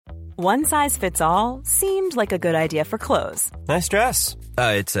One size fits all seemed like a good idea for clothes. Nice dress.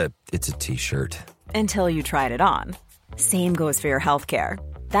 It's a t-shirt. Until you tried it on. Same goes for your healthcare.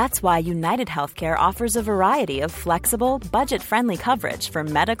 That's why United Healthcare offers a variety of flexible, budget-friendly coverage for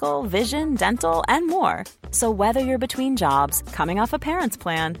medical, vision, dental, and more. So whether you're between jobs, coming off a parent's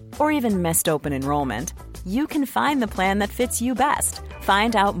plan, or even missed open enrollment, you can find the plan that fits you best.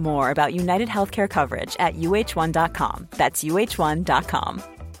 Find out more about United Healthcare coverage at uh1.com. That's uh1.com.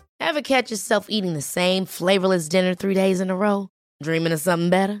 Ever catch yourself eating the same flavorless dinner 3 days in a row? Dreaming of something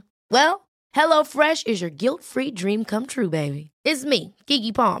better? Well, HelloFresh is your guilt-free dream come true, baby. It's me,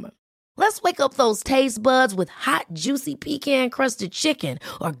 Keke Palmer. Let's wake up those taste buds with hot, juicy pecan-crusted chicken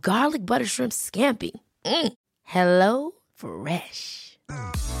or garlic butter shrimp scampi. Hello Fresh.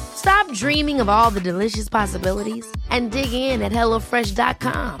 Stop dreaming of all the delicious possibilities and dig in at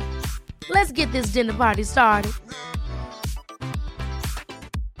HelloFresh.com. Let's get this dinner party started.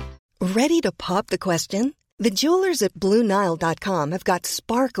 Ready to pop the question? The jewelers at BlueNile.com have got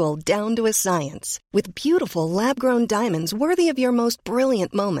sparkle down to a science with beautiful lab-grown diamonds worthy of your most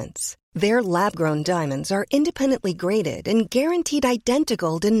brilliant moments. Their lab-grown diamonds are independently graded and guaranteed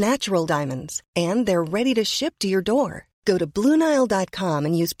identical to natural diamonds, and they're ready to ship to your door. Go to BlueNile.com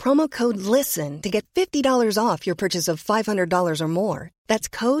and use promo code LISTEN to get $50 off your purchase of $500 or more. That's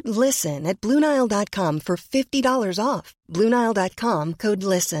code LISTEN at BlueNile.com for $50 off. BlueNile.com, code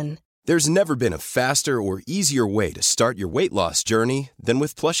LISTEN. There's never been a faster or easier way to start your weight loss journey than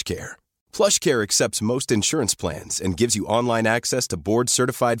with PlushCare. PlushCare accepts most insurance plans and gives you online access to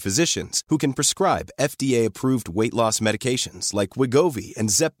board-certified physicians who can prescribe FDA-approved weight loss medications like Wegovy and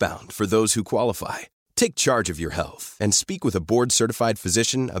Zepbound for those who qualify. Take charge of your health and speak with a board-certified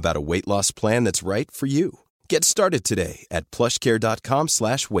physician about a weight loss plan that's right for you. Get started today at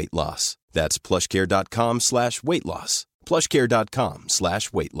plushcare.com/weight loss. That's plushcare.com/weight loss.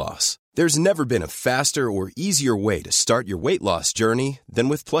 plushcare.com/weight loss. There's never been a faster or easier way to start your weight loss journey than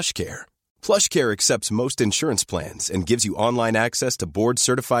with PlushCare. PlushCare accepts most insurance plans and gives you online access to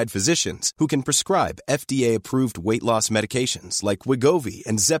board-certified physicians who can prescribe FDA-approved weight loss medications like Wegovy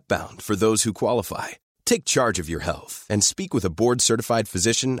and Zepbound for those who qualify. Take charge of your health and speak with a board-certified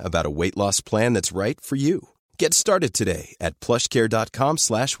physician about a weight loss plan that's right for you. Get started today at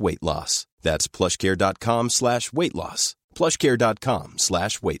plushcare.com/weight loss. That's plushcare.com/weight loss.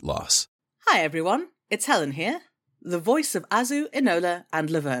 plushcare.com/weight loss. Hi everyone, it's Helen here, the voice of Azu, Enola and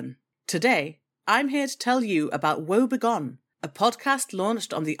Laverne. Today, I'm here to tell you about Woe Begone, a podcast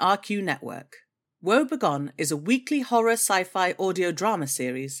launched on the RQ network. Woe Begone is a weekly horror sci-fi audio drama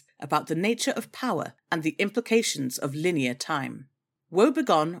series about the nature of power and the implications of linear time. Woe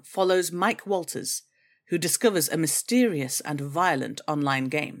Begone follows Mike Walters, who discovers a mysterious and violent online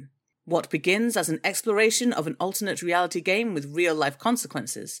game. What begins as an exploration of an alternate reality game with real-life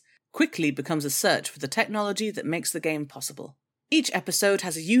consequences quickly becomes a search for the technology that makes the game possible. Each episode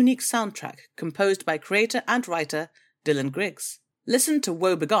has a unique soundtrack composed by creator and writer Dylan Griggs. Listen to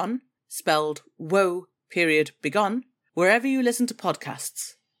Woe Begone, spelled Woe.Begone, wherever you listen to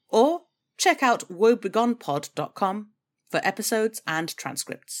podcasts. Or check out woebegonepod.com for episodes and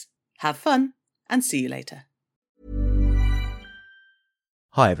transcripts. Have fun, and see you later.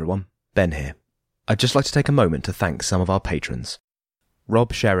 Hi everyone, Ben here. I'd just like to take a moment to thank some of our patrons.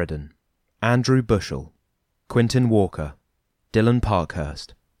 Rob Sheridan, Andrew Bushell, Quintin Walker, Dylan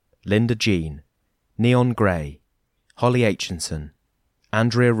Parkhurst, Linda Jean, Neon Grey, Holly Aitchinson,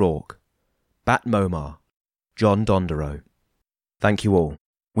 Andrea Rourke, Bat Momar, John Dondero. Thank you all.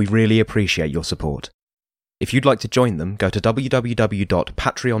 We really appreciate your support. If you'd like to join them, go to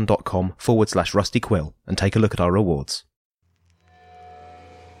www.patreon.com/rustyquill and take a look at our rewards.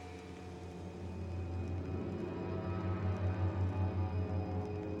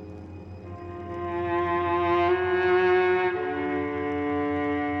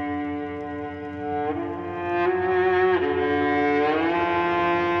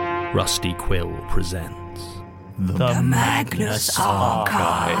 Rusty Quill presents The Magnus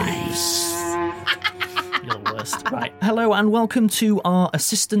Archives. You're the worst. Right. Hello and welcome to our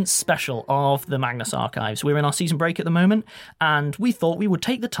assistance special of the Magnus Archives. We're in our season break at the moment, and we thought we would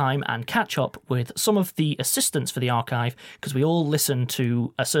take the time and catch up with some of the assistants for the archive, because we all listen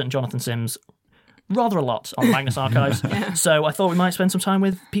to a certain Jonathan Sims rather a lot on Magnus Archives. Yeah. So I thought we might spend some time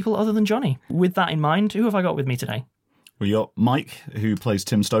with people other than Johnny. With that in mind, who have I got with me today? We got Mike, who plays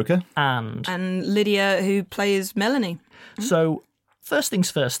Tim Stoker. And Lydia, who plays Melanie. So, first things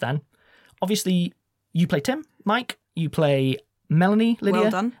first then. Obviously, you play Tim. Mike, you play Melanie, Lydia.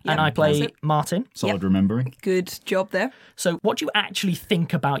 Well done. And I play Martin. Solid remembering. Good job there. So, what do you actually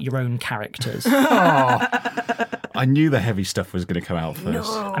think about your own characters? I I knew the heavy stuff was going to come out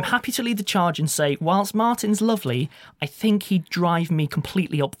first. I'm happy to lead the charge and say, whilst Martin's lovely, I think he'd drive me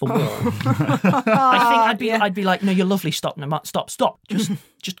completely up the wall. I think I'd be like, no, you're lovely. Stop, no, stop.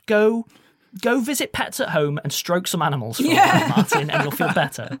 Just go visit pets at home and stroke some animals for Martin, and you'll feel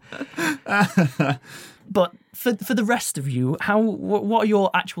better. But for the rest of you, what are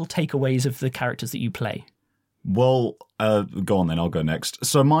your actual takeaways of the characters that you play? Well, go on then, I'll go next.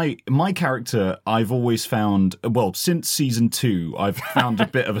 So my character, I've always found, well, since season 2, I've found a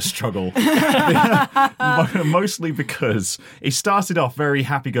bit of a struggle. Mostly because he started off very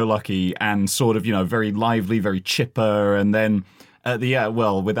happy-go-lucky and sort of, very lively, very chipper, and then... am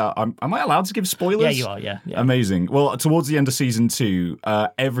I allowed to give spoilers? Yeah, you are, yeah. Amazing. Well, towards the end of season 2,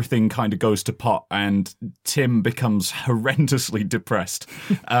 everything kind of goes to pot and Tim becomes horrendously depressed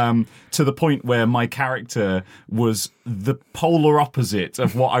to the point where my character was the polar opposite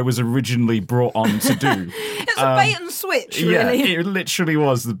of what I was originally brought on to do. It's a bait and switch, really. Yeah, it literally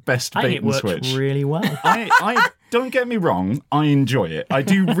was the best bait and switch. It worked really well. I don't get me wrong, I enjoy it. I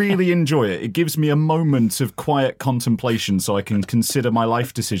do really enjoy it. It gives me a moment of quiet contemplation so I can consider my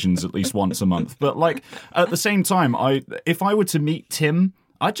life decisions at least once a month. But, at the same time, if I were to meet Tim,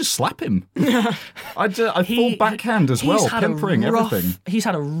 I'd just slap him. I'd full backhand as well, pampering everything. He's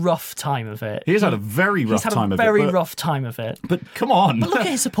had a rough time of it. He's had a very rough time of it. Rough time of it. But come on. But look at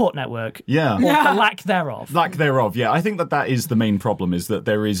his support network. Yeah. Or the lack thereof. Yeah. I think that is the main problem, is that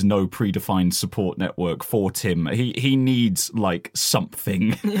there is no predefined support network for Tim. He needs,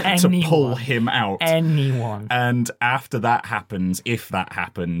 something to pull him out. Anyone. And after that happens, if that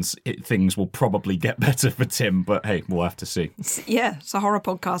happens, things will probably get better for Tim. But hey, we'll have to see. Yeah, it's a horror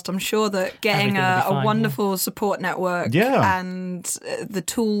podcast. I'm sure that getting a wonderful support network and the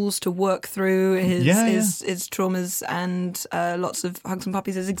tools to work through his traumas and lots of hugs and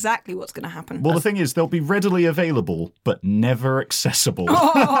puppies is exactly what's going to happen. Well, the thing is, they'll be readily available, but never accessible.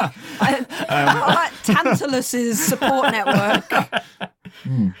 Tantalus's support network.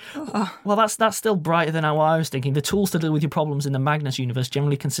 Well, that's still brighter than how I was thinking. The tools to deal with your problems in the Magnus universe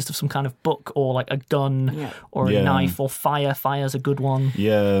generally consist of some kind of book or a gun or a knife or fire. Fire's a good one.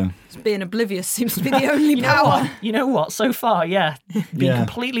 Yeah. Being oblivious seems to be the only power. You know what? So far, being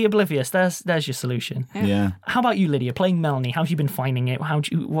completely oblivious. There's your solution. Yeah. How about you, Lydia? Playing Melanie, how have you been finding it?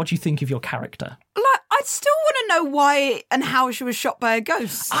 What do you think of your character? I still want to know why and how she was shot by a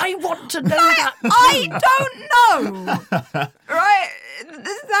ghost. I want to know that too. I don't know. Right?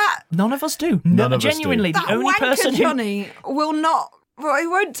 That none of us do. None of us genuinely, do. The only person who Johnny will not. Well, he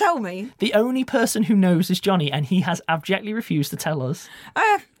won't tell me. The only person who knows is Johnny, and he has abjectly refused to tell us.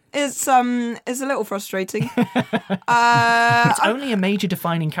 It's a little frustrating. It's only a major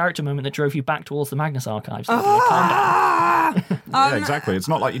defining character moment that drove you back towards the Magnus archives. Calm down. Yeah, exactly. It's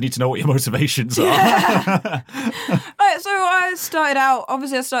not like you need to know what your motivations are. Right, so I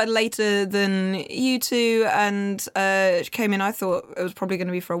started later than you two, and came in. I thought it was probably going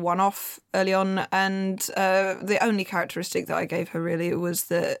to be for a one-off early on, and the only characteristic that I gave her really was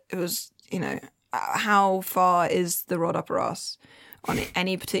that it was, how far is the rod up her ass on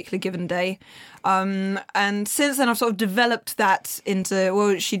any particular given day. And since then I've sort of developed that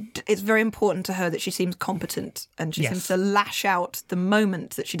into, it's very important to her that she seems competent, and she seems to lash out the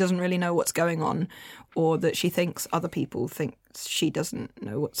moment that she doesn't really know what's going on, or that she thinks other people think she doesn't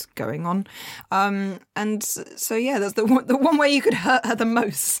know what's going on. And so, that's the one way you could hurt her the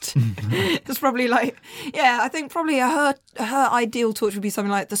most. It's probably I think probably her ideal torture would be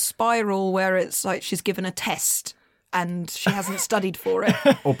something like the spiral, where it's like she's given a test and she hasn't studied for it.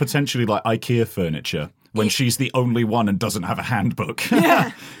 Or potentially like IKEA furniture, when she's the only one and doesn't have a handbook.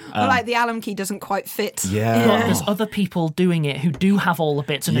 Yeah. Or the Allen key doesn't quite fit. Yeah. But there's other people doing it who do have all the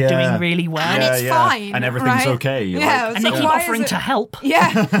bits and are doing really well. And it's fine. And everything's okay. Yeah. And they keep offering to help.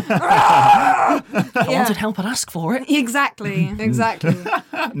 Yeah. If I wanted help, I'd ask for it. Exactly.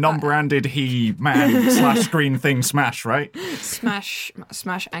 Non-branded He-Man / Green Thing Smash, right? Smash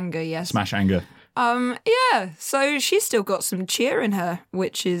Anger, yes. Smash Anger. So she's still got some cheer in her,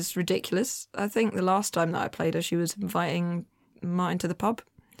 which is ridiculous. I think the last time that I played her, she was inviting Martin to the pub.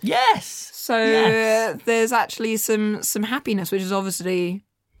 Yes! So there's actually some happiness, which is obviously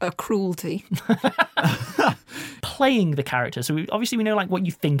a cruelty. Playing the characters, so obviously we know what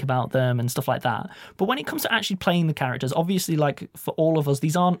you think about them and stuff like that, but when it comes to actually playing the characters, obviously for all of us,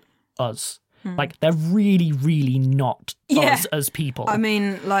 these aren't us. Like, they're really, really not us as people. I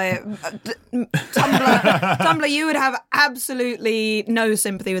mean, like, Tumblr, you would have absolutely no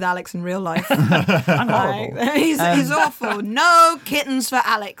sympathy with Alex in real life. I'm horrible. Like, he's awful. No kittens for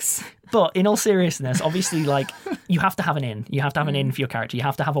Alex. But in all seriousness, obviously, like, you have to have an in. You have to have an in for your character. You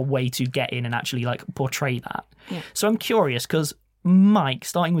have to have a way to get in and actually, like, portray that. Yeah. So I'm curious, because, Mike,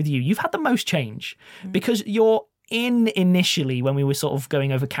 starting with you, you've had the most change. Because you're in initially, when we were sort of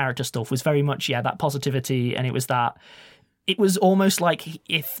going over character stuff, was very much, that positivity, and it was that. It was almost like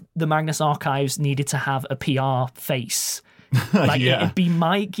if the Magnus Archives needed to have a PR face. Like, it'd be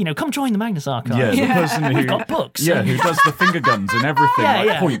Mike, come join the Magnus Archives. Yeah, the person who... We've got books. Yeah, who does the finger guns and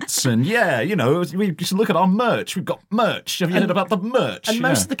everything, points. And, we just look at our merch. We've got merch. Have you heard about the merch? And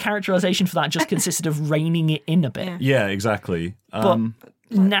most of the characterization for that just consisted of reining it in a bit. Yeah, exactly. But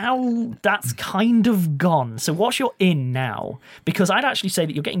now that's kind of gone. So what's your in now? Because I'd actually say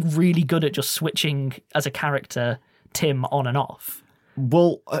that you're getting really good at just switching as a character Tim on and off.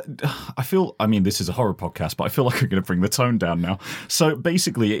 Well, I mean, this is a horror podcast, but I feel like I'm going to bring the tone down now. So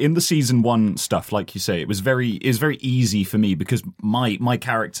basically, in the season 1 stuff, like you say, it was very easy for me because my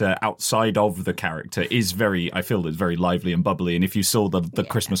character outside of the character is I feel it's very lively and bubbly. And if you saw the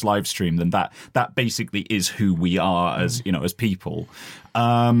Christmas live stream, then that basically is who we are as people.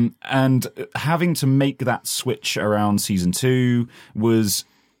 And having to make that switch around season 2 was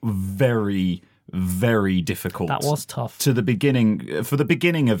very, very difficult. That was tough. For the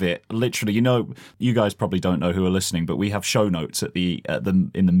beginning of it, literally, you guys probably don't know who are listening, but we have show notes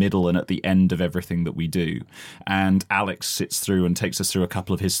in the middle and at the end of everything that we do. And Alex sits through and takes us through a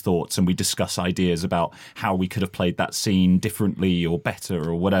couple of his thoughts, and we discuss ideas about how we could have played that scene differently or better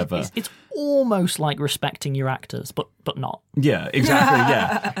or whatever. It's almost like respecting your actors, but not. Yeah, exactly.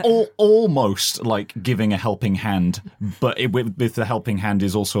 Yeah, almost like giving a helping hand, but with the helping hand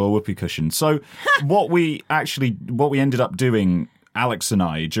is also a whoopee cushion. So what we ended up doing, Alex and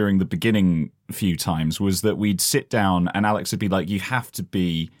I, during the beginning few times, was that we'd sit down and Alex would be like, "You have to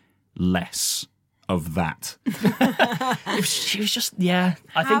be less of that." She was just, I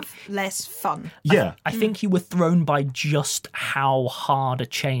think less fun. Yeah, I think you were thrown by just how hard a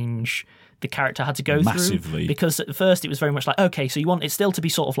change the character had to go massively. Through. Because at first it was very much like, okay, so you want it still to be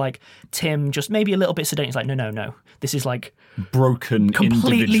sort of like Tim, just maybe a little bit sedate. It's like, no. This is like broken,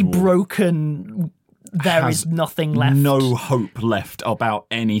 completely individual. Broken. There is nothing left. No hope left about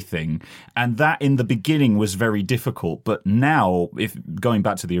anything. And that in the beginning was very difficult. But now, if going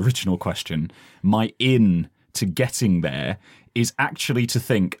back to the original question, my in to getting there is actually to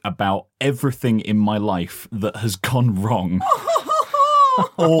think about everything in my life that has gone wrong.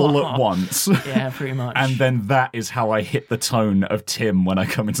 All at once. Yeah, pretty much. And then that is how I hit the tone of Tim when I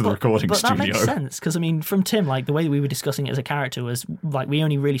come into the recording studio. But that makes sense, because, I mean, from Tim, like, the way we were discussing it as a character was, like, we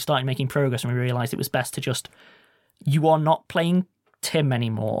only really started making progress when we realised it was best to just, you are not playing Tim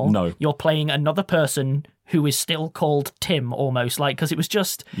anymore. No. You're playing another person who is still called Tim, almost, like, because it was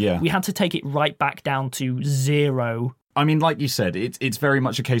just, we had to take it right back down to 0. I mean, like you said, it's very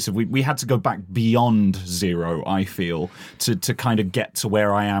much a case of we had to go back beyond 0, I feel, to kind of get to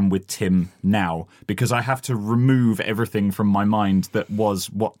where I am with Tim now, because I have to remove everything from my mind that was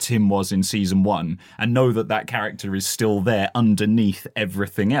what Tim was in season 1 and know that character is still there underneath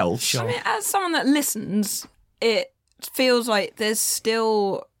everything else. Sure. I mean, as someone that listens, it feels like there's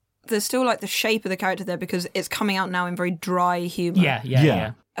still like the shape of the character there because it's coming out now in very dry humour.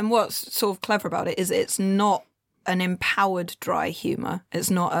 Yeah. And what's sort of clever about it is it's not an empowered dry humour. It's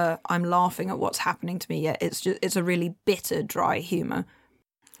not I'm laughing at what's happening to me yet. It's a really bitter dry humour.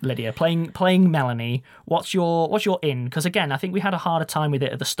 Lydia, playing Melanie, what's your in? Because again, I think we had a harder time with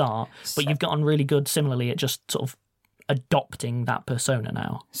it at the start, but you've gotten really good similarly at just sort of adopting that persona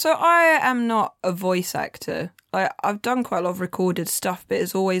now. So I am not a voice actor. I've done quite a lot of recorded stuff, but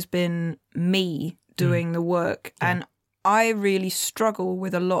it's always been me doing the work. Yeah. And I really struggle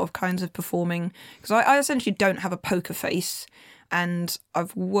with a lot of kinds of performing because I essentially don't have a poker face, and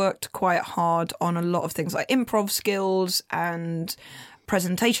I've worked quite hard on a lot of things like improv skills and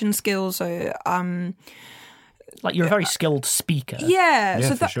presentation skills. So like you're a very skilled speaker. Yeah,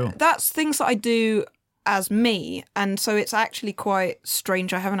 so sure. That's things that I do as me, and so it's actually quite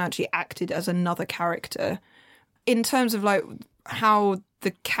strange. I haven't actually acted as another character in terms of like how the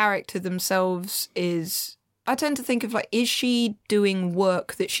character themselves is. I tend to think of like, is she doing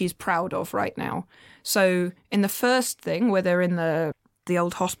work that she's proud of right now? So in the first thing where they're in the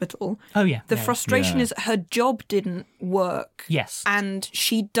old hospital, the frustration is her job didn't work. Yes. And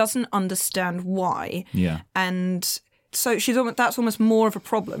she doesn't understand why. Yeah. And so that's almost more of a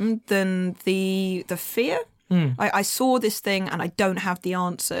problem than the fear. I saw this thing and I don't have the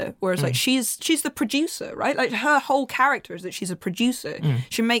answer. Whereas like she's the producer, right? Like her whole character is that she's a producer.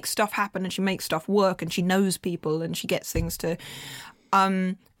 She makes stuff happen and she makes stuff work and she knows people and she gets things to.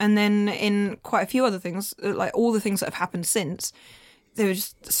 And then in quite a few other things, like all the things that have happened since, there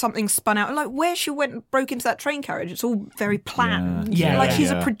was something spun out, like where she broke into that train carriage. It's all very planned.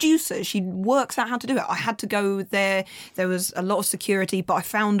 She's a producer. She works out how to do it. I had to go there. There was a lot of security, but I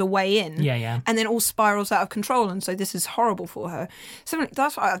found a way in. And then all spirals out of control, and so this is horrible for her. So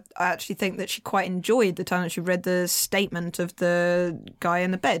that's why I actually think that she quite enjoyed the time that she read the statement of the guy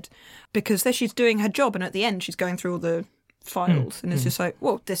in the bed, because there she's doing her job, and at the end she's going through all the files and it's just like,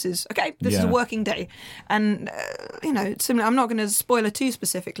 well, this is this is a working day. And similar, I'm not going to spoil it too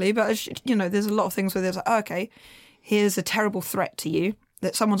specifically, but there's a lot of things where there's like, okay, here's a terrible threat to you,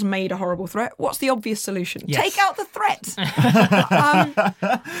 that someone's made a horrible threat. What's the obvious solution? Take out the threat.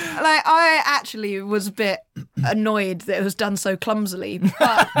 I actually was a bit annoyed that it was done so clumsily,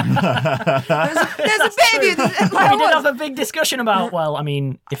 but there's a bit of you that, we did have a big discussion about, well, I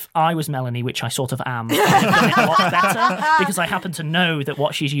mean, if I was Melanie, which I sort of am, I would have done it a lot better, because I happen to know that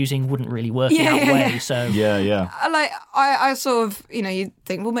what she's using wouldn't really work in that way. So I sort of, you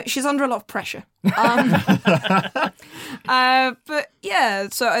think, well, she's under a lot of pressure. But yeah,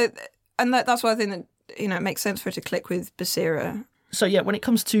 so that's why I think that it makes sense for it to click with Basira. So yeah, when it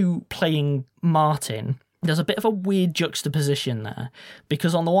comes to playing Martin, there's a bit of a weird juxtaposition there,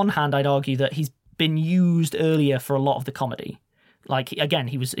 because on the one hand, I'd argue that he's been used earlier for a lot of the comedy. Like, again,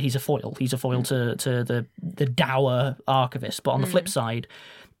 he's a foil. He's a foil to the dour archivist. But on the flip side,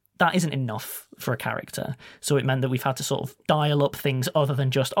 that isn't enough for a character. So it meant that we've had to sort of dial up things other than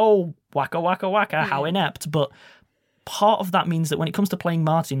just, oh, waka, waka, waka, how inept. But part of that means that when it comes to playing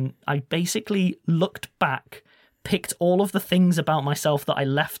Martin, I basically looked back, picked all of the things about myself that I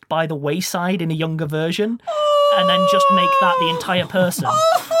left by the wayside in a younger version, and then just make that the entire person.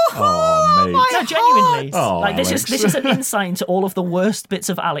 Oh, mate. No, genuinely. Alex. This is an insight into all of the worst bits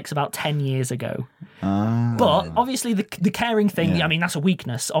of Alex about 10 years ago. But obviously the caring thing, I mean, that's a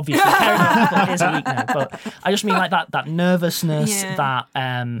weakness. Obviously, caring about people is a weakness. But I just mean like that nervousness, that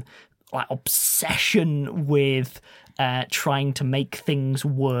like obsession with trying to make things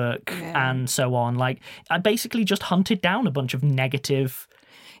work and so on. Like, I basically just hunted down a bunch of negative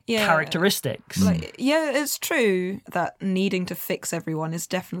characteristics. Like, it's true that needing to fix everyone is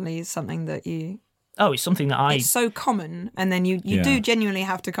definitely something that you... Oh, it's something that It's so common, and then you do genuinely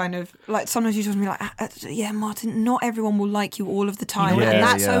have to kind of, like, sometimes you just be like, Martin, not everyone will like you all of the time, and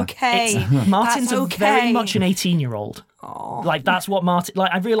that's okay. Martin's very much an 18-year-old. Like, that's what Martin...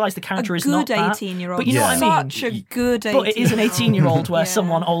 Like, I realise the character is not that. A good 18-year-old. But you know what I mean? Such a good 18-year-old. But it is an 18-year-old where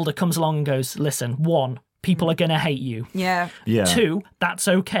someone older comes along and goes, listen, 1, people are going to hate you. Yeah. 2, that's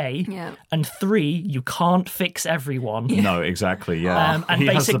okay. Yeah. And 3, you can't fix everyone. No, exactly. Yeah. And he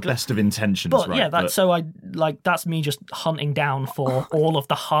has the best of intentions, but, right? Yeah, that's me just hunting down for all of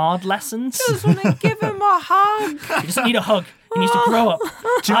the hard lessons. Just want to give him a hug. You just need a hug. He needs to grow up.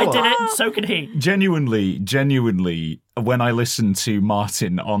 I did it, so can he. Genuinely, when I listen to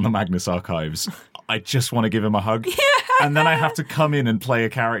Martin on the Magnus Archives, I just want to give him a hug. And then I have to come in and play a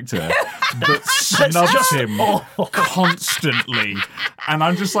character that snubs him constantly. And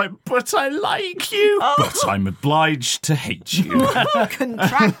I'm just like, but I like you. But I'm obliged to hate you.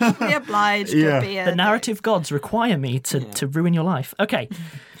 Contractually obliged to be a... The narrative gods require me to ruin your life. Okay.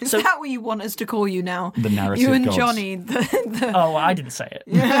 Is that what you want us to call you now? The narrative You and gods. Johnny. Oh, I didn't say it.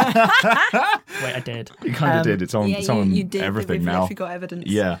 Wait, I did. You kind of did. It's on, you did, everything now. We've got evidence.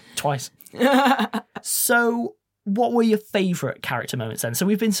 Yeah. Twice. So, what were your favourite character moments then? So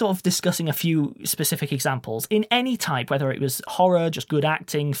we've been sort of discussing a few specific examples in any type, whether it was horror, just good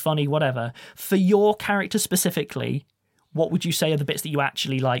acting, funny, whatever. For your character specifically, what would you say are the bits that you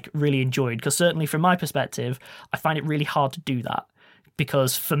actually like really enjoyed? Because certainly from my perspective, I find it really hard to do that.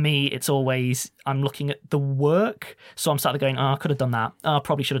 Because for me, it's always, I'm looking at the work. So I'm starting going, I could have done that. I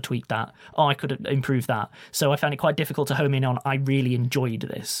probably should have tweaked that. I could have improved that. So I found it quite difficult to home in on, I really enjoyed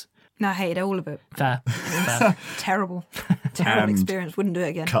this. No, I hated all of it. Fair. Terrible experience. Wouldn't do it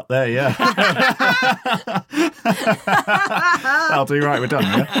again. Cut there, yeah. That'll do, right, we're done,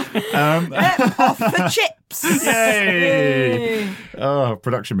 yeah? Off the chips! Yay! Oh,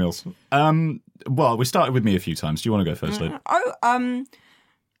 production mills. Well, we started with me a few times. Do you want to go first, Lou? I'm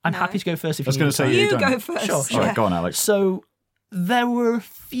happy to go first if you I was going to say you go first. Sure. All right, go on, Alex. So there were a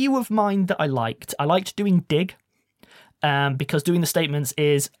few of mine that I liked. I liked doing Dig, because doing the statements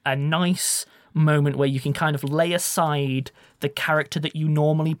is a nice moment where you can kind of lay aside the character that you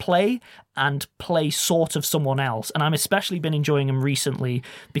normally play and play sort of someone else. And I'm especially been enjoying them recently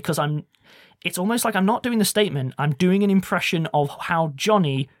because it's almost like I'm not doing the statement, I'm doing an impression of how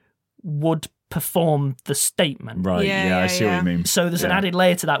Johnny would perform the statement. Right, yeah, I see what you mean. So there's an added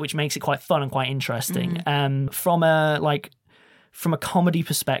layer to that which makes it quite fun and quite interesting. From a comedy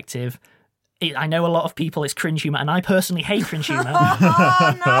perspective, I know a lot of people it's cringe humor, and I personally hate cringe humor.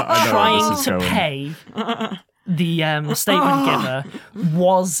 Trying to pay the statement giver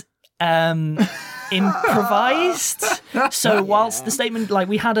was improvised. So whilst the statement, like,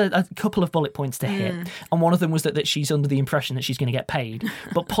 we had a couple of bullet points to hit, and one of them was that she's under the impression that she's going to get paid,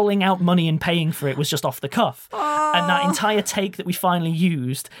 but pulling out money and paying for it was just off the cuff. And that entire take that we finally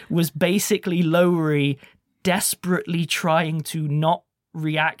used was basically Lowry desperately trying to not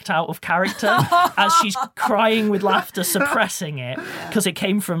react out of character as she's crying with laughter, suppressing it because it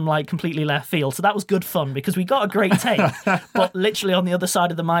came from like completely left field. So that was good fun because we got a great take, but literally on the other side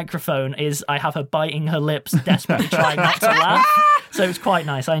of the microphone is I have her biting her lips, desperately trying not to laugh. So it was quite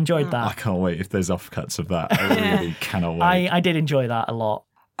nice. I enjoyed that. I can't wait if there's offcuts of that. I really cannot wait. I did enjoy that a lot.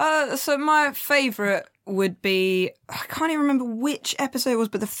 So my favourite would be, I can't even remember which episode it was,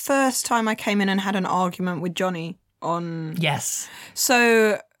 but the first time I came in and had an argument with Johnny on... Yes.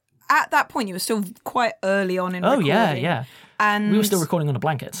 So at that point, you were still quite early on in recording. Yeah. And we were still recording on the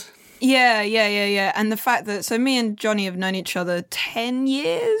blankets. Yeah. And the fact that, so me and Johnny have known each other 10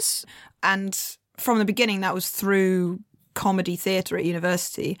 years, and from the beginning, that was through comedy theatre at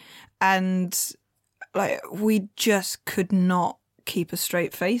university, and like we just could not keep a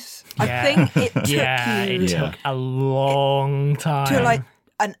straight face. Yeah. I think it took it took a long time. to like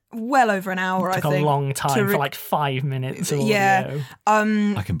well over an hour. It took I think a long time for like 5 minutes. Yeah,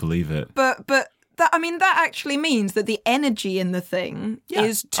 I can believe it. but that, I mean, that actually means that the energy in the thing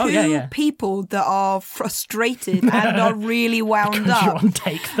is two people that are frustrated and are really wound because up. you're on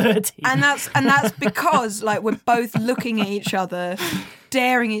take 30, and that's because like we're both looking at each other,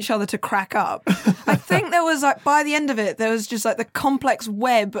 daring each other to crack up. I think there was like, by the end of it, there was just like the complex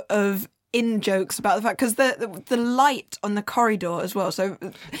web of in-jokes about the fact, because the light on the corridor as well. So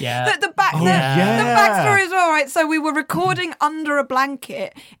the backstory as well, right? So we were recording under a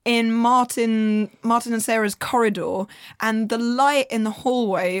blanket in Martin and Sarah's corridor, and the light in the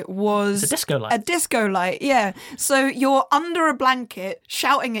hallway was a disco light. A disco light, yeah. So you're under a blanket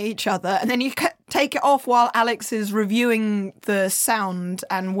shouting at each other, and then you take it off while Alex is reviewing the sound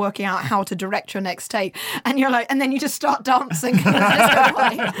and working out how to direct your next take. And you're like, and then you just start dancing.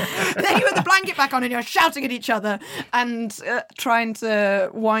 Then you put the blanket back on and you're shouting at each other and trying to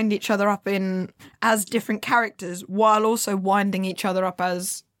wind each other up as different characters while also winding each other up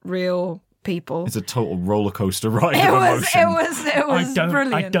as real people. It's a total roller coaster ride of emotion. It was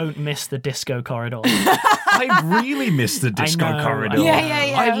brilliant. I don't miss the disco corridor. I really miss the disco corridor.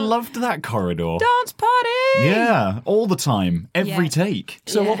 Yeah. I loved that corridor. Dance party! Yeah, all the time, every take.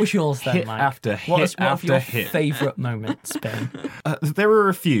 So what was yours then, Hit Mike? after hit What after your hit. favourite moments, Ben? There are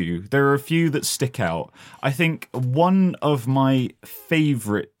a few. There are a few that stick out. I think one of my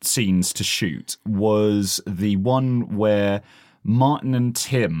favourite scenes to shoot was the one where Martin and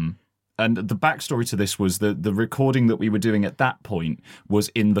Tim... And the backstory to this was the recording that we were doing at that point was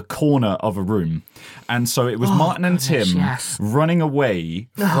in the corner of a room. And so it was Martin and Tim running away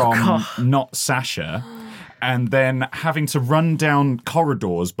from not Sasha, and then having to run down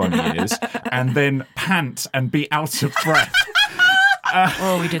corridors, bunny ears, and then pant and be out of breath.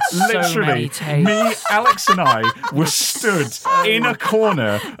 We did so many takes. Me, Alex and I were stood in a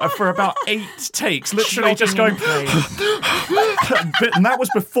corner for about 8 takes, literally just going... And that was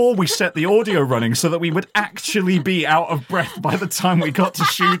before we set the audio running so that we would actually be out of breath by the time we got to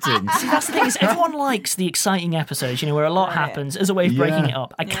shooting. See, that's the thing, is everyone likes the exciting episodes, where a lot happens as a way of breaking it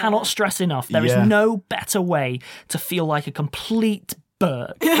up. I cannot stress enough, there is no better way to feel like a complete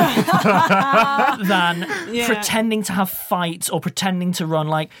Burke than pretending to have fights or pretending to run.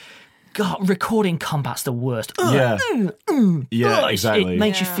 Like, God, recording combat's the worst. Exactly. It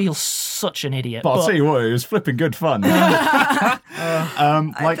makes you feel such an idiot. But I'll tell you what, it was flipping good fun. Like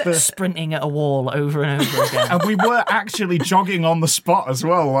sprinting at a wall over and over again. And we were actually jogging on the spot as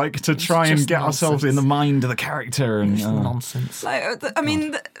well, like to try and get ourselves in the mind of the character. And nonsense. Like, I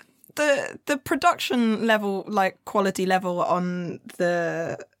mean... The production level, like quality level on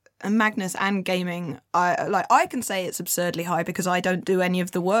the Magnus and gaming, I can say it's absurdly high because I don't do any of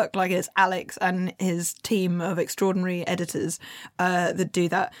the work. Like, it's Alex and his team of extraordinary editors that do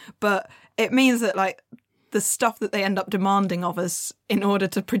that. But it means that like the stuff that they end up demanding of us in order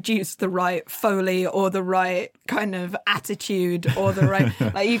to produce the right Foley or the right kind of attitude or the right...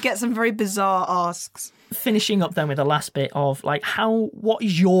 like, you get some very bizarre asks. Finishing up then with the last bit of like what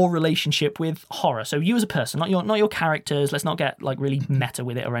is your relationship with horror? So you as a person, not your characters, let's not get like really meta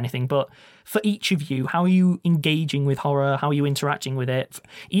with it or anything, but for each of you, how are you engaging with horror? How are you interacting with it?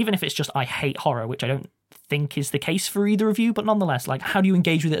 Even if it's just I hate horror, which I don't think is the case for either of you, but nonetheless, like, how do you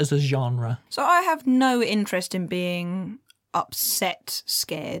engage with it as a genre? So I have no interest in being upset,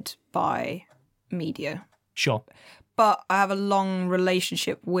 scared by media. Sure. But I have a long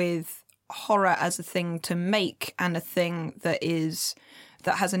relationship with horror as a thing to make and a thing that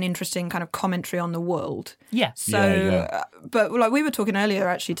has an interesting kind of commentary on the world. Yeah. So, but like we were talking earlier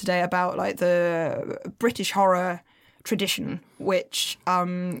actually today about like the British horror tradition, which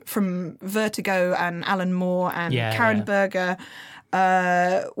from Vertigo and Alan Moore and Karen Berger,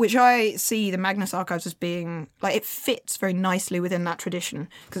 which I see the Magnus Archives as being like, it fits very nicely within that tradition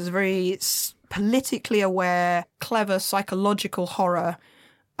because it's a very politically aware, clever psychological horror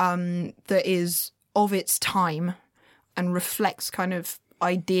that is of its time and reflects kind of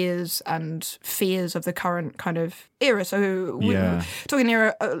ideas and fears of the current kind of era. So we were talking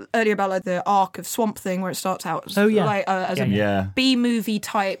earlier about like the arc of Swamp Thing, where it starts out as a B-movie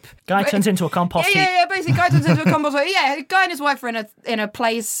type. Guy turns into a compost heap. Yeah, basically guy turns into a compost heap. Yeah, a guy and his wife are in a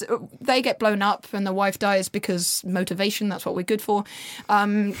place, they get blown up and the wife dies because motivation, that's what we're good for.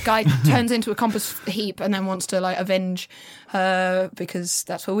 Guy turns into a compost heap and then wants to like avenge her because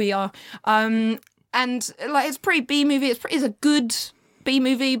that's where we are. And like it's pretty B-movie, it's a good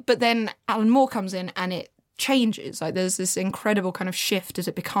B-movie, but then Alan Moore comes in and it changes. Like there's this incredible kind of shift as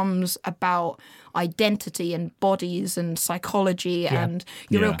it becomes about identity and bodies and psychology and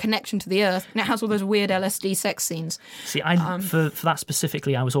your real connection to the earth. And it has all those weird LSD sex scenes. See, for that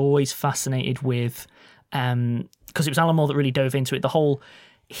specifically, I was always fascinated with, because it was Alan Moore that really dove into it, the whole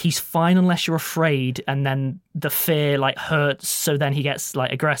he's fine unless you're afraid, and then the fear like hurts, so then he gets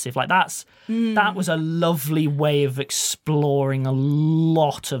like aggressive. Like that was a lovely way of exploring a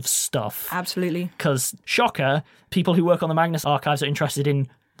lot of stuff. Absolutely. Because shocker, people who work on the Magnus Archives are interested in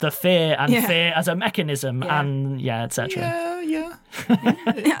the fear and fear as a mechanism and etc. Yeah.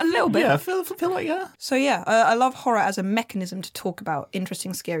 A little bit. Yeah, I feel like So I love horror as a mechanism to talk about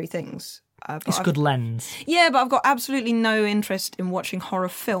interesting, scary things. It's a good lens. Yeah, but I've got absolutely no interest in watching horror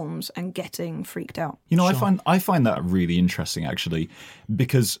films and getting freaked out. You know, I find that really interesting, actually,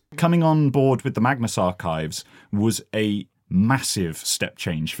 because coming on board with the Magnus Archives was a massive step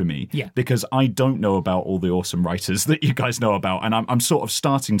change for me. Yeah. Because I don't know about all the awesome writers that you guys know about, and I'm sort of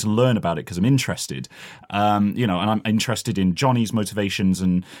starting to learn about it because I'm interested. And I'm interested in Johnny's motivations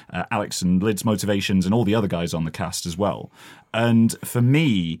and Alex and Lid's motivations and all the other guys on the cast as well. And for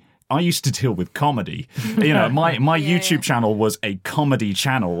me, I used to deal with comedy. You know, my YouTube channel was a comedy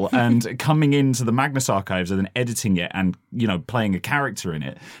channel, and coming into the Magnus Archives and then editing it and, you know, playing a character in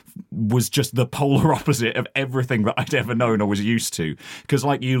it was just the polar opposite of everything that I'd ever known or was used to. Because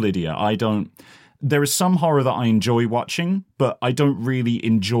like you, Lydia, there is some horror that I enjoy watching, but I don't really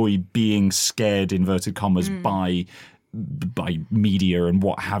enjoy being scared, inverted commas, by media and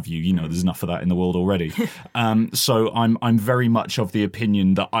what have you. You know, there's enough of that in the world already. So I'm very much of the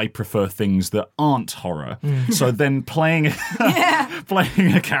opinion that I prefer things that aren't horror. So then playing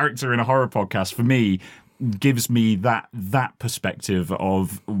a character in a horror podcast for me gives me that perspective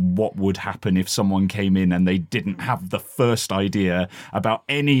of what would happen if someone came in and they didn't have the first idea about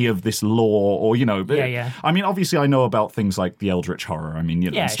any of this lore, or, you know, I mean, obviously I know about things like the Eldritch horror. I mean,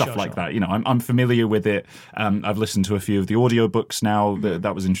 you know, stuff like that. You know, I'm familiar with it. I've listened to a few of the audiobooks now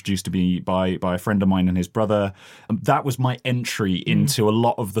that was introduced to me by a friend of mine and his brother. That was my entry into a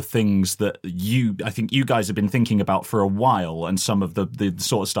lot of the things that I think you guys have been thinking about for a while, and some of the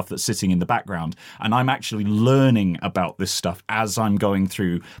sort of stuff that's sitting in the background. And I'm actually learning about this stuff as I'm going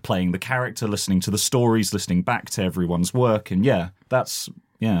through, playing the character, listening to the stories, listening back to everyone's work. And that's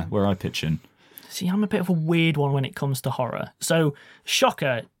where I pitch in. See, I'm a bit of a weird one when it comes to horror. So,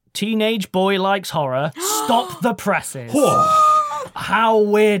 shocker, teenage boy likes horror. Stop the presses. How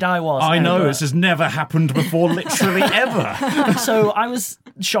weird I was. I know, this has never happened before, literally ever. So I was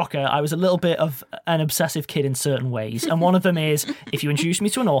a little bit of an obsessive kid in certain ways. And one of them is, if you introduce me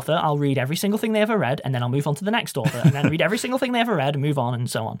to an author, I'll read every single thing they ever read, and then I'll move on to the next author, and then read every single thing they ever read, and move on, and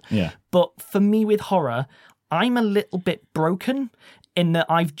so on. Yeah. But for me with horror, I'm a little bit broken in that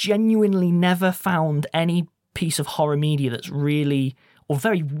I've genuinely never found any piece of horror media that's really, or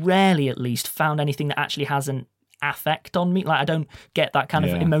very rarely at least, found anything that actually has an affect on me. Like, I don't get that kind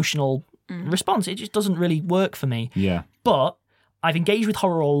of emotional response. It just doesn't really work for me. Yeah. But I've engaged with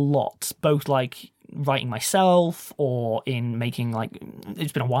horror a lot, both like writing myself or in making, like,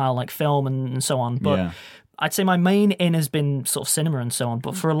 it's been a while, like film and so on. But I'd say my main in has been sort of cinema and so on.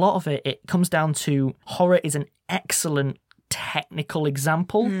 But for a lot of it, it comes down to horror is an excellent technical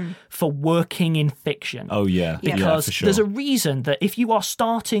example for working in fiction. Oh, yeah. Because for sure. there's a reason that if you are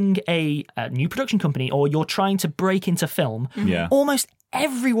starting a new production company or you're trying to break into film, almost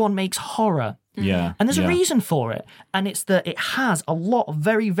everyone makes horror. Yeah. And there's a reason for it. And it's that it has a lot of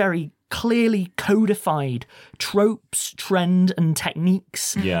very, very clearly codified tropes, trend, and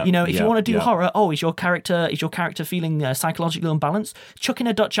techniques. Yeah. You know, if you want to do horror, is your character feeling psychologically unbalanced? Chuck in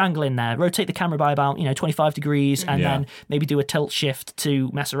a Dutch angle in there, rotate the camera by about 25 degrees, and then maybe do a tilt shift to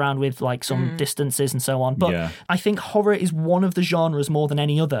mess around with like some distances and so on. But I think horror is one of the genres more than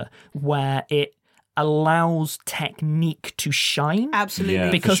any other where it allows technique to shine.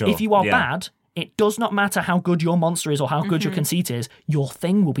 Absolutely. Because if you are bad, it does not matter how good your monster is or how good your conceit is, your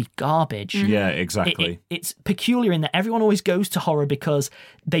thing will be garbage. Yeah, exactly. It's peculiar in that everyone always goes to horror because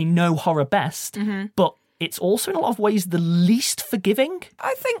they know horror best, but it's also in a lot of ways the least forgiving.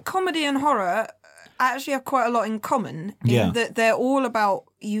 I think comedy and horror actually have quite a lot in common. In that they're all about,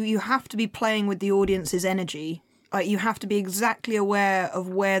 you have to be playing with the audience's energy. Like, you have to be exactly aware of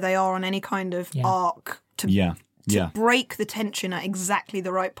where they are on any kind of arc to break the tension at exactly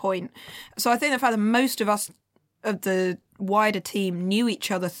the right point. So I think the fact that most of us, of the wider team, knew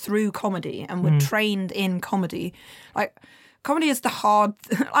each other through comedy and were trained in comedy. Like, comedy is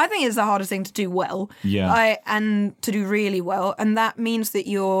I think it's the hardest thing to do well. Yeah. And to do really well. And that means that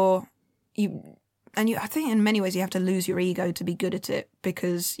I think in many ways you have to lose your ego to be good at it,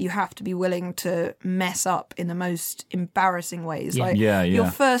 because you have to be willing to mess up in the most embarrassing ways. Your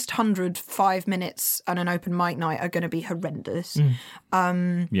first 105 minutes on an open mic night are going to be horrendous.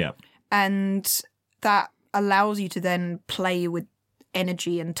 And that allows you to then play with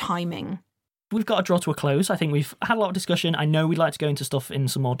energy and timing. We've got to draw to a close. I think we've had a lot of discussion. I know we'd like to go into stuff in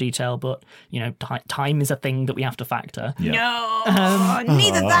some more detail, but, time is a thing that we have to factor. No,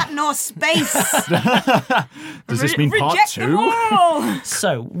 neither that nor space. Does this mean part 2?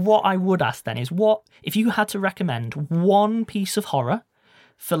 So what I would ask then is, if you had to recommend one piece of horror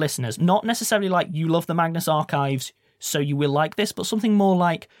for listeners, not necessarily like you love the Magnus Archives, so you will like this, but something more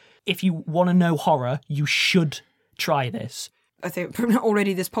like, if you want to know horror, you should try this. I think not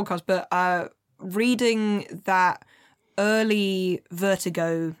already this podcast, but reading that early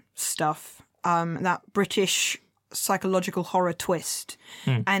Vertigo stuff, that British psychological horror twist,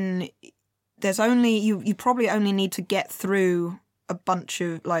 and there's only you probably only need to get through a bunch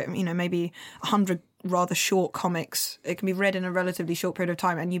of maybe 100 rather short comics. It can be read in a relatively short period of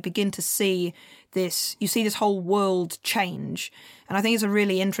time, and you begin to see this. You see this whole world change, and I think it's a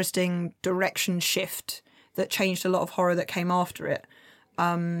really interesting direction shift that changed a lot of horror that came after it.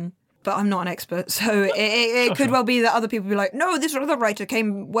 But I'm not an expert, so it could well be that other people be like, no, this other writer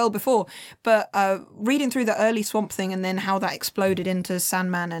came well before. But reading through the early Swamp Thing and then how that exploded into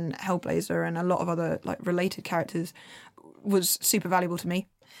Sandman and Hellblazer and a lot of other related characters was super valuable to me.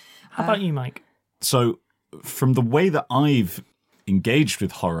 How about you, Mike? So from the way that I've engaged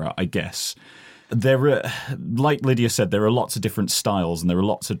with horror, I guess, there are, like Lydia said, there are lots of different styles and there are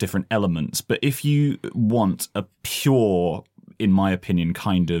lots of different elements. But if you want a pure, in my opinion,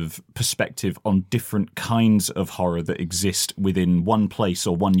 kind of perspective on different kinds of horror that exist within one place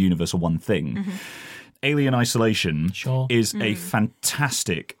or one universe or one thing, Alien Isolation is a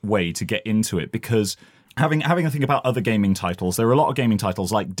fantastic way to get into it, because having a think about other gaming titles, there are a lot of gaming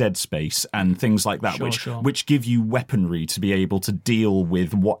titles like Dead Space and things like that, which give you weaponry to be able to deal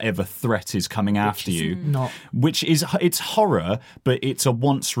with whatever threat is coming after you. It's horror, but it's a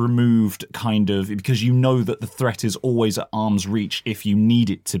once removed kind of, because you know that the threat is always at arm's reach if you need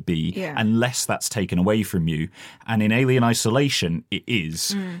it to be, unless that's taken away from you. And in Alien Isolation, it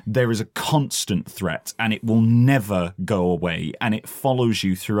is. There is a constant threat, and it will never go away, and it follows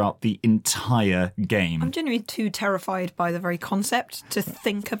you throughout the entire game. I'm genuinely too terrified by the very concept to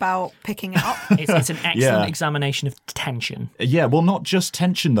think about picking it up. It's an excellent examination of tension. Yeah, well, not just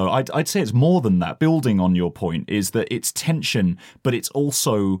tension, though. I'd say it's more than that. Building on your point is that it's tension, but it's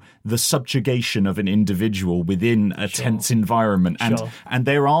also the subjugation of an individual within a tense environment. And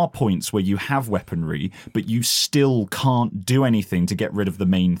there are points where you have weaponry, but you still can't do anything to get rid of the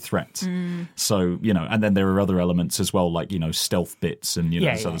main threat. So, and then there are other elements as well, like, stealth bits and,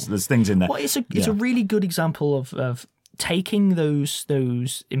 so there's things in there. Well, it's a really good example of taking those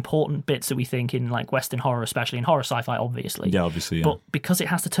important bits that we think in like Western horror, especially in horror sci-fi, obviously. Yeah, obviously. Yeah. But because it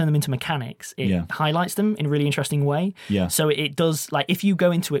has to turn them into mechanics, it highlights them in a really interesting way. Yeah. So it does, like, if you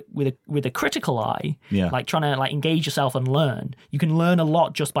go into it with a critical eye, like trying to like engage yourself and learn, you can learn a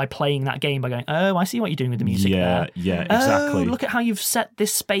lot just by playing that game, by going, oh, I see what you're doing with the music there. Yeah, exactly. Oh, look at how you've set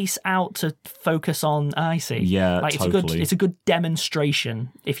this space out to focus on. I see. Yeah, like, totally. It's a good demonstration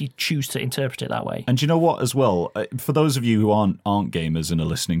if you choose to interpret it that way. And do you know what, as well, for those of you who aren't gamers and are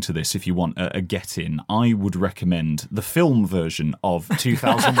listening to this, if you want a get-in, I would recommend the film version of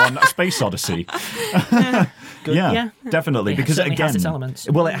 2001: A Space Odyssey. Good. Yeah, definitely. Because again, again, has its elements.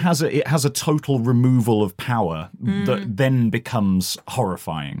 Well, it has a total removal of power that then becomes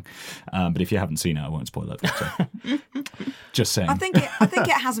horrifying. But if you haven't seen it, I won't spoil it. So. Just saying. I think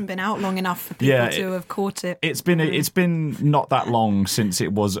it hasn't been out long enough for people to have caught it. It's been not that long since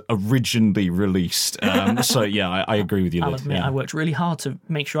it was originally released. So yeah, I agree with you. I'll admit, yeah. I worked really hard to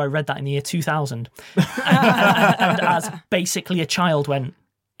make sure I read that in the year 2000, and as basically a child went,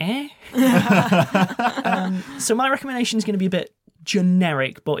 eh? So my recommendation is going to be a bit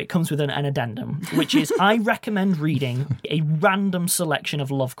generic, but it comes with an addendum, which is I recommend reading a random selection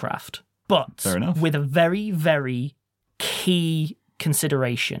of Lovecraft, but Fair enough. with a very, very key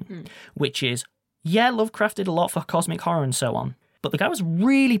consideration, which is, Lovecraft did a lot for cosmic horror and so on, but the guy was a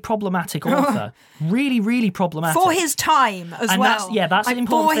really problematic author. Really, really problematic. For his time as well. That's an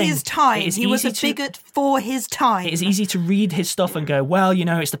important thing. For his time. He was a bigot for his time. It is easy to read his stuff and go, well,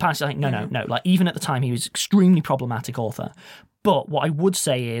 it's the past. Like, no. Like, even at the time, he was an extremely problematic author. But what I would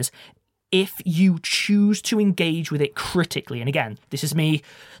say is, if you choose to engage with it critically, and again, this is me,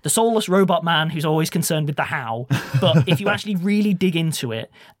 the soulless robot man who's always concerned with the how, but if you actually really dig into it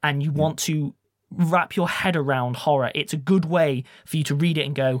and you want to wrap your head around horror, it's a good way for you to read it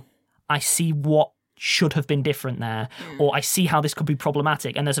and go, I see what should have been different there, or I see how this could be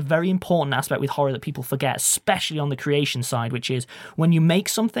problematic. And there's a very important aspect with horror that people forget, especially on the creation side, which is when you make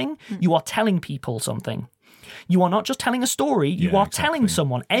something, you are telling people something. You are not just telling a story, you are telling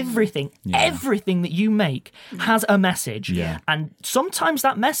someone. Everything that you make has a message. Yeah. And sometimes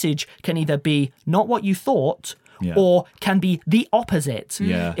that message can either be not what you thought, or can be the opposite.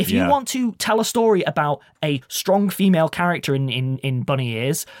 If you want to tell a story about a strong female character in Bunny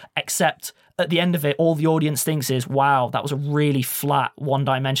Ears, except at the end of it, all the audience thinks is, wow, that was a really flat,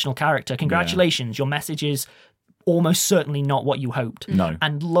 one-dimensional character. Congratulations, your message is almost certainly not what you hoped. No.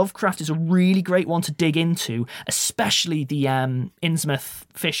 And Lovecraft is a really great one to dig into, especially the Innsmouth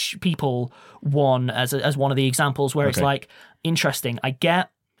Fish People one as one of the examples where it's like, interesting, I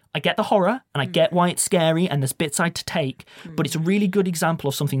get the horror and I get why it's scary and there's bits I'd to take, but it's a really good example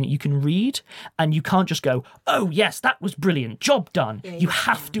of something that you can read and you can't just go, oh yes, that was brilliant, job done. You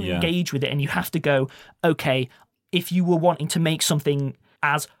have to engage with it and you have to go, okay, if you were wanting to make something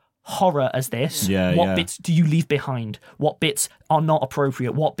as horror as this, what bits do you leave behind? What bits are not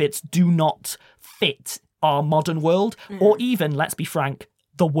appropriate? What bits do not fit our modern world? Or even, let's be frank,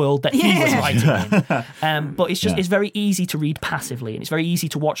 the world that he was writing in. But it's just it's very easy to read passively, and it's very easy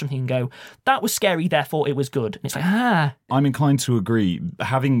to watch something and go, that was scary, therefore it was good. And it's like, I'm inclined to agree.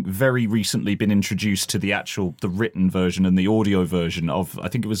 Having very recently been introduced to the written version and the audio version of, I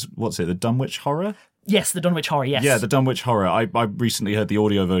think it was, the Dunwich Horror? Yes, the Dunwich Horror, yes. Yeah, the Dunwich Horror. I recently heard the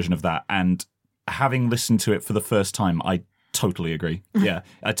audio version of that, and having listened to it for the first time, I totally agree. Yeah,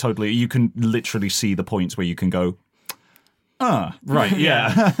 you can literally see the points where you can go, right,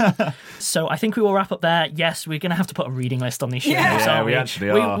 yeah. So I think we will wrap up there. Yes, we're going to have to put a reading list on this show. Yeah, we actually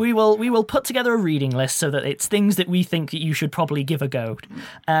are. We will put together a reading list so that it's things that we think that you should probably give a go.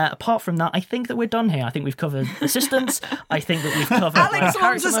 Apart from that, I think that we're done here. I think we've covered assistants. I think that we've covered Alex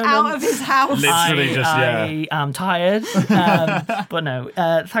wants us out of his house. Literally I am tired. But no,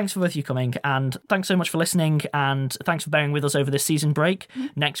 thanks for both of you coming, and thanks so much for listening, and thanks for bearing with us over this season break.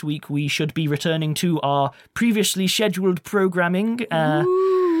 Next week we should be returning to our previously scheduled programming. Exciting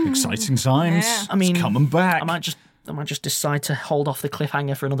times. Yeah. I mean, it's coming back. I might just decide to hold off the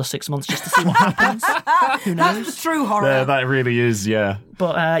cliffhanger for another 6 months just to see what happens. Who knows? That's the true horror. Yeah, that really is, yeah.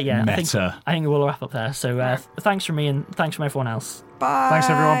 But Meta. I think we'll wrap up there. So thanks from me and thanks from everyone else. Bye. Thanks,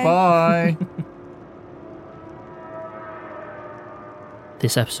 everyone. Bye.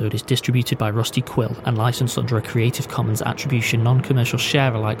 This episode is distributed by Rusty Quill and licensed under a Creative Commons Attribution Non-Commercial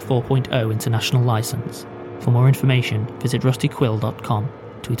Share-alike 4.0 international license. For more information, visit rustyquill.com,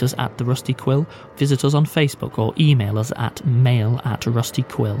 tweet us at @TheRustyQuill, visit us on Facebook, or email us at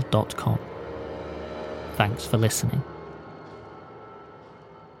mail@rustyquill.com. Thanks for listening.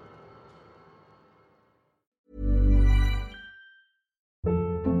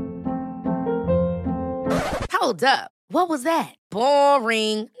 Hold up. What was that?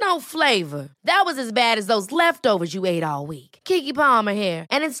 Boring. No flavor. That was as bad as those leftovers you ate all week. Keke Palmer here,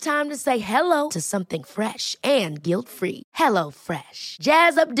 and it's time to say hello to something fresh and guilt-free. Hello Fresh.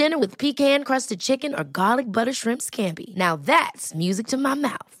 Jazz up dinner with pecan-crusted chicken or garlic butter shrimp scampi. Now that's music to my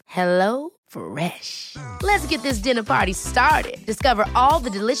mouth. Hello Fresh. Let's get this dinner party started. Discover all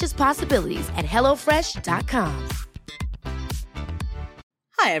the delicious possibilities at hellofresh.com.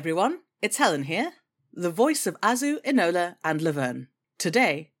 Hi everyone, it's Helen here, the voice of Azu, Enola and Laverne.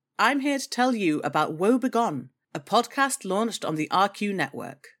 Today, I'm here to tell you about Woe Begone, a podcast launched on the RQ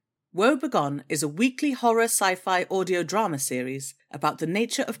network. Woe Begone is a weekly horror sci-fi audio drama series about the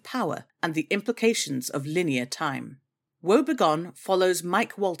nature of power and the implications of linear time. Woe Begone follows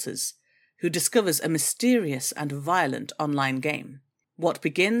Mike Walters, who discovers a mysterious and violent online game. What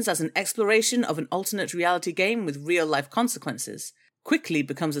begins as an exploration of an alternate reality game with real-life consequences quickly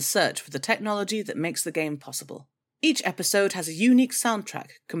becomes a search for the technology that makes the game possible. Each episode has a unique soundtrack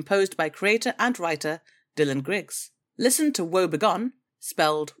composed by creator and writer Dylan Griggs. Listen to Woe Begone,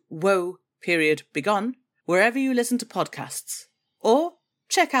 spelled Woe.Begone, wherever you listen to podcasts. Or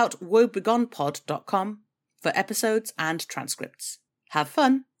check out woebegonepod.com for episodes and transcripts. Have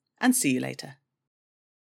fun, and see you later.